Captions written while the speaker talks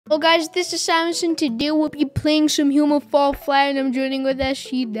Well, guys, this is Samson. Today we'll be playing some Human Fall Flat, and I'm joining with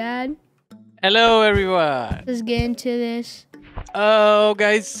SG Dad. Hello, everyone. Let's get into this. Oh,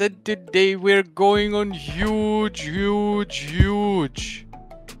 guys, and today we're going on huge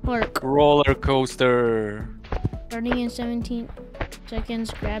roller coaster. Starting in 17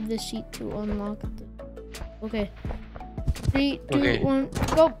 seconds, grab the seat to unlock the... Okay. 3, 2, 1,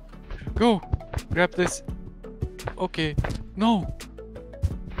 go! Go! Grab this. Okay. No!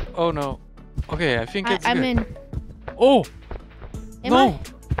 Oh, no. Okay, I think it's I'm good. in. Oh! Am no! I?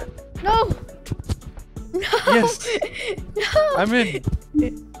 No! No! Yes! No! I'm in!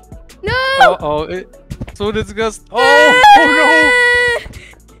 No! Uh-oh, it's so disgusting. Oh! Oh,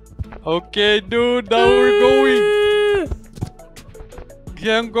 no! Okay, dude, now we're going!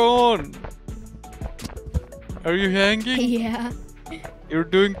 Hang on! Are you hanging? Yeah. You're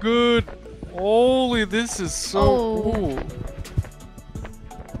doing good! Holy, this is so cool!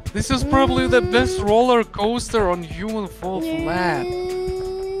 This is probably the best roller coaster on Human Fall Flat.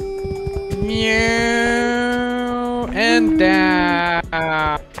 Meow and down.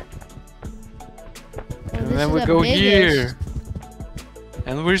 And then we go here.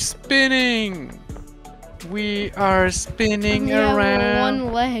 And we're spinning. We are spinning around.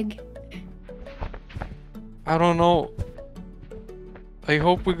 One leg. I don't know. I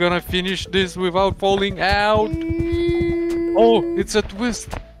hope we're gonna finish this without falling out. Oh, it's a twist.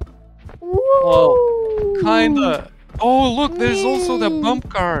 Well, kinda. Oh, look, there's also the bump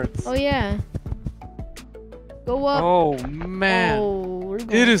cards. Oh, yeah. Go up. Oh, man. Oh, we're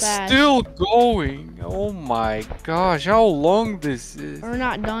going it is fast. still going. Oh my gosh, how long this is. We're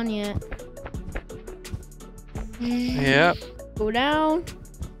not done yet. Yep. Go down.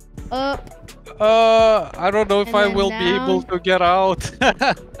 Up. I don't know if I will be able to get out.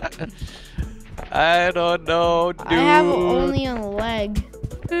 I don't know, dude. I have only a leg.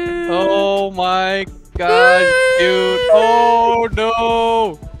 Oh my gosh, dude. Oh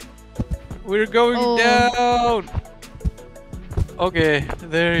no. We're going down. Okay,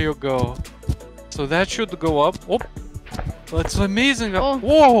 there you go. So that should go up. Oh, that's amazing. Oh.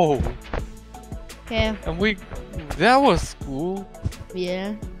 Whoa. Okay. And that was cool.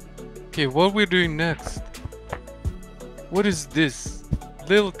 Yeah. Okay, what are we doing next? What is this?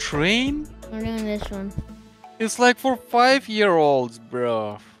 Little train? We're doing this one. It's like for 5-year-olds,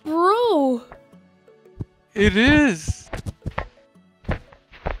 bro. Bro! It is.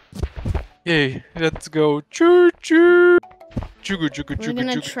 Okay, let's go. Choo choo. Chugu chugu chugu. We're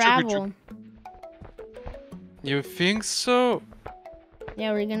gonna travel. You think so?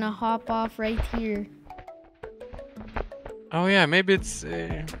 Yeah, we're gonna hop off right here. Oh yeah, maybe it's.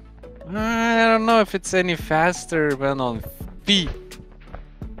 I don't know if it's any faster than on feet.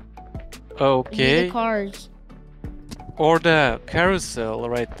 Okay. The cars. Or the carousel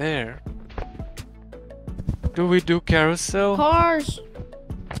right there. Do we do carousel? Cars.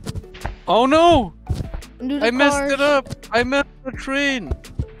 Oh no! I messed it up. I messed the train.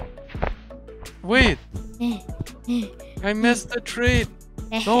 Wait. I messed the train.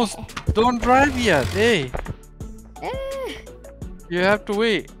 No, don't drive yet. Hey. You have to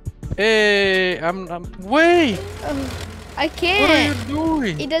wait. Hey, wait. I can't. What are you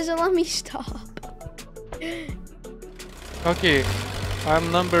doing? It doesn't let me stop. Okay,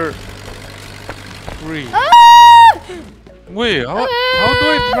 I'm number 3. Ah! Wait, how do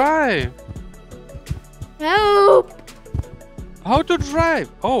I drive? Help! How to drive?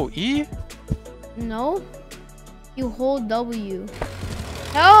 Oh, E? No. You hold W.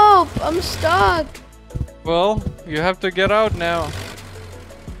 Help! I'm stuck. Well, you have to get out now.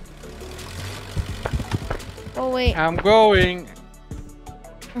 Oh, wait. I'm going.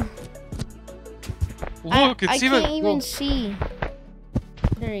 Look, I it's even... can't even see.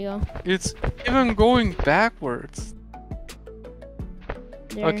 There you go. It's even going backwards.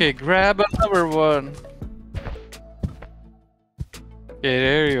 There. Okay, grab another one. Okay,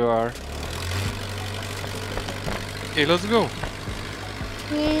 there you are. Okay, let's go.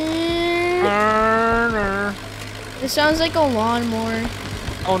 It sounds like a lawnmower.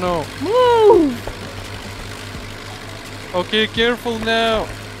 Oh no. Move! Okay, careful now.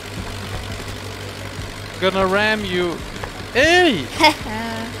 Gonna ram you. Hey!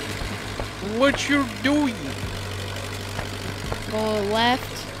 What you doing? Go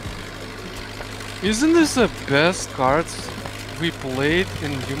left. Isn't this the best cards we played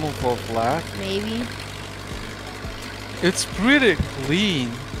in Human Fall Flat? Maybe. It's pretty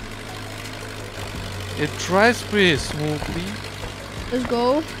clean. It drives pretty smoothly. Let's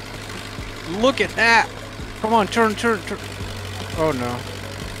go. Look at that! Come on, turn. Oh no.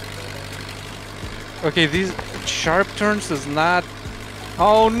 Okay, these sharp turns is not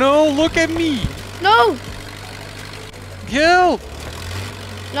Oh no, look at me! No! Help!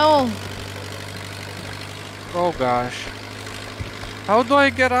 No! Oh gosh. How do I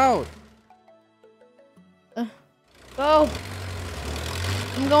get out? Go!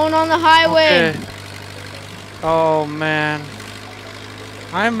 I'm going on the highway! Okay. Oh man.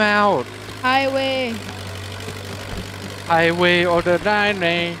 I'm out. Highway! Highway or the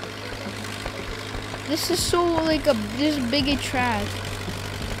dining. This is so like this big a track.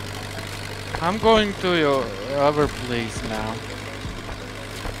 I'm going to your other place now.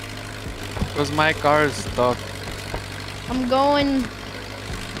 Because my car is stuck. I'm going.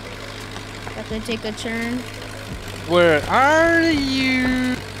 Have to take a turn. Where are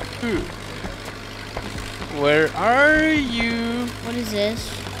you? Where are you? What is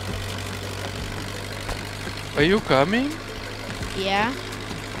this? Are you coming? Yeah.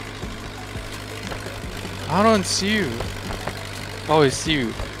 I don't see you. Oh, I see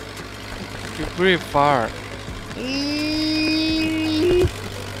you. You're pretty far.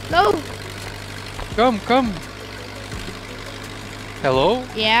 No. Come, come. Hello?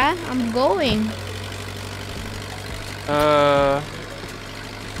 Yeah, I'm going.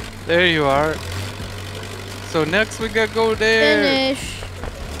 There you are. So next we gotta go there. Finish.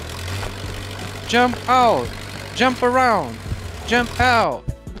 Jump out. Jump around. Jump out.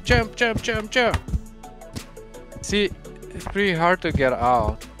 Jump, jump, jump, jump. See, it's pretty hard to get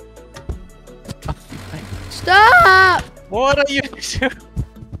out. Stop! What are you doing?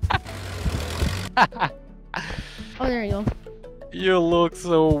 Oh, there you go. You look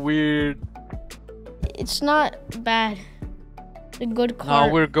so weird. It's not bad. It's a good car.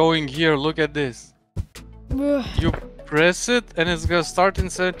 Now we're going here. Look at this. You press it and it's gonna start in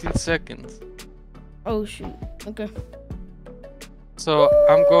 17 seconds. Oh shoot. Okay. So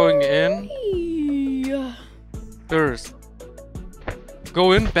I'm going in Yeah. first.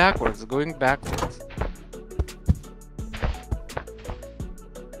 Go in backwards. Going backwards.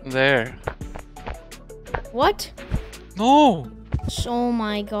 There. What? No. Oh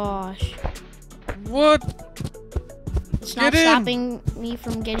my gosh. What? It's not Get in. stopping me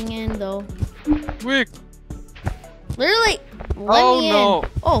from getting in though. Quick. Literally. Let Oh me no. in.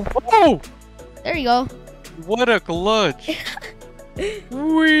 Oh, Oh. there you go. What a clutch.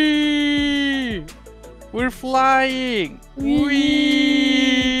 Whee! We're flying.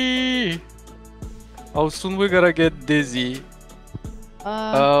 Whee! How soon we gotta get dizzy?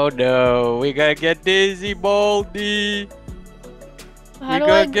 Oh no, we gotta get dizzy, Baldi. How We do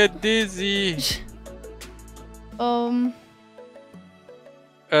gotta I get dizzy.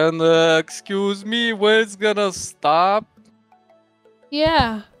 And excuse me, when it's gonna stop?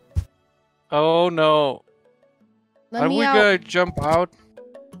 Yeah. Oh no. Let Are me we out. gonna jump out?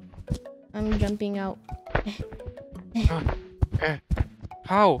 I'm jumping out.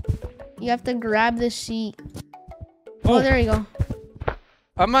 How? You have to grab the seat. Oh. Oh, there you go.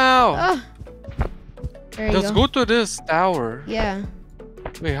 I'm out. Oh. There you Let's go. go to this tower. Yeah.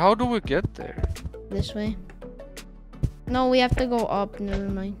 Wait, how do we get there? This way. No, we have to go up. Never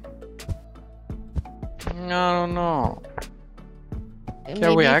mind. I don't know. Maybe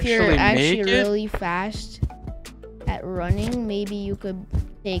Can we if you're actually make it? really fast at running, maybe you could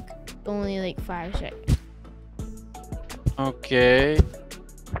take only like 5 seconds. Okay.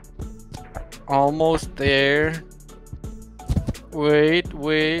 Almost there. Wait,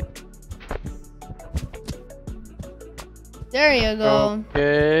 wait. There you go.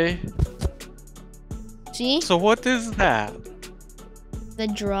 Okay. See? So what is that? The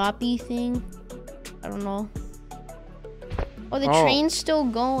droppy thing. I don't know. Oh, the Oh. train's still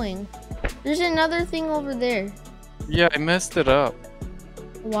going. There's another thing over there. Yeah, I messed it up.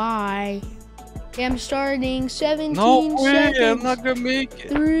 Why? Okay, I'm starting. 17 No way, seconds. I'm not gonna make it.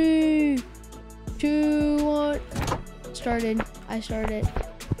 3, 2, 1. Started. I started.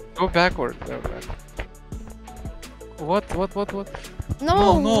 Go backward. Go back. What?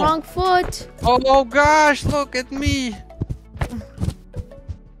 No, No. wrong foot. Oh gosh, look at me.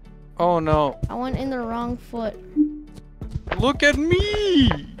 Oh no. I went in the wrong foot. Look at me.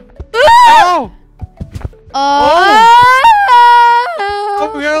 Ah! Ow!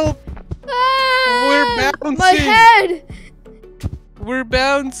 Oh, help! We're bouncing. My head. We're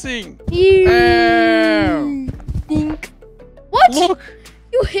bouncing. Ew. Dink. What? Look,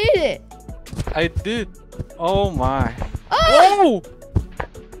 You hit it. I did. Oh my. Ah! Oh!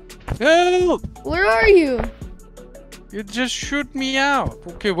 Help! Where are you? You just shoot me out.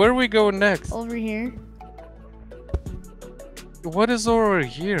 Okay, where we go next? Over here. What is over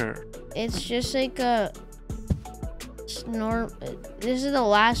here? It's just like a This is the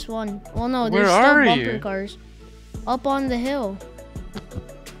last one. Well, no, there's Where still are bumper you? cars up on the hill.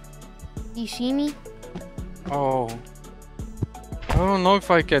 You see me? Oh. I don't know if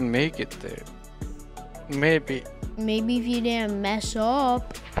I can make it there. Maybe. Maybe if you didn't mess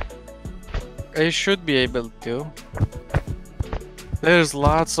up. I should be able to. There's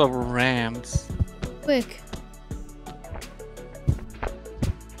lots of ramps. Quick.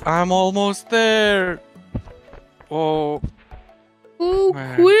 I'm almost there. Oh. Oh,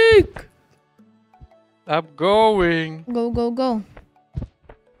 Man. quick. I'm going. Go, go, go.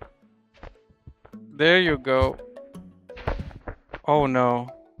 There you go. Oh no.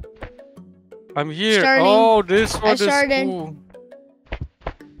 I'm here. Starting. Oh, this one is started. cool.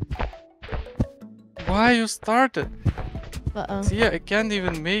 Why you started? Uh-oh. See, I can't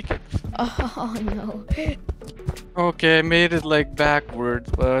even make it. Oh, no. Okay, I made it like backwards,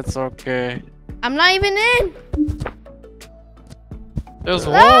 but it's okay. I'm not even in. Just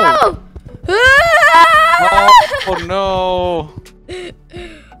hold. No! Oh no.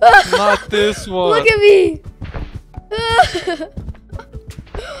 Not this one. Look at me.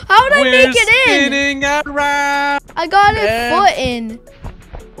 How did I We're make it in? spinning around. I got a and- foot in.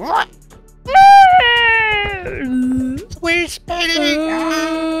 What? We're spinning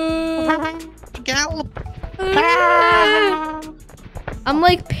around. Gallop. I'm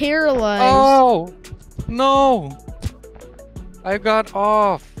like paralyzed. Oh no. I got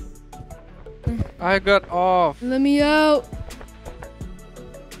off. I got off. Let me out.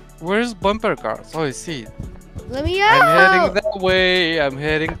 Where's bumper cars? Oh, I see. Let me I'm heading out. that way. I'm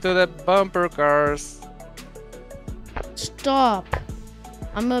heading to the bumper cars. Stop.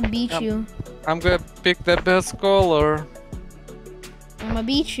 I'm gonna beat you. I'm gonna pick the best color. I'm gonna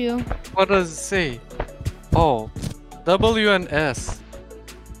beat you. What does it say? Oh, W and S.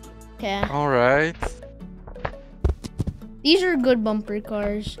 Okay. Alright. These are good bumper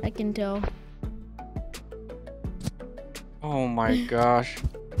cars, I can tell. Oh my gosh.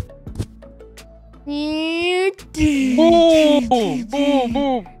 Boom! Boom! Boom!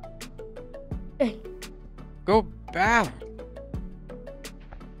 Boom! Go back!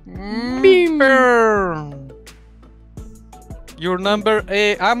 Beam. Burn. You're number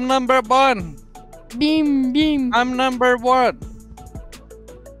 8. I'm number 1. Beam, beam. I'm number 1.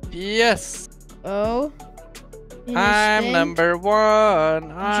 Yes. Oh. In a I'm spin. number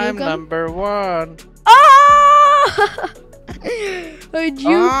 1. I'm Juke 'em? number 1. Ah! I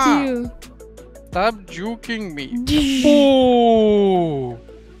juked Ah. you. Stop juking me. Oh.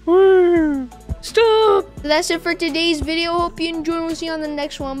 Woo. Stop. That's it for today's video. Hope you enjoyed. We'll see you on the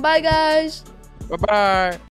next one. Bye, guys. Bye-bye.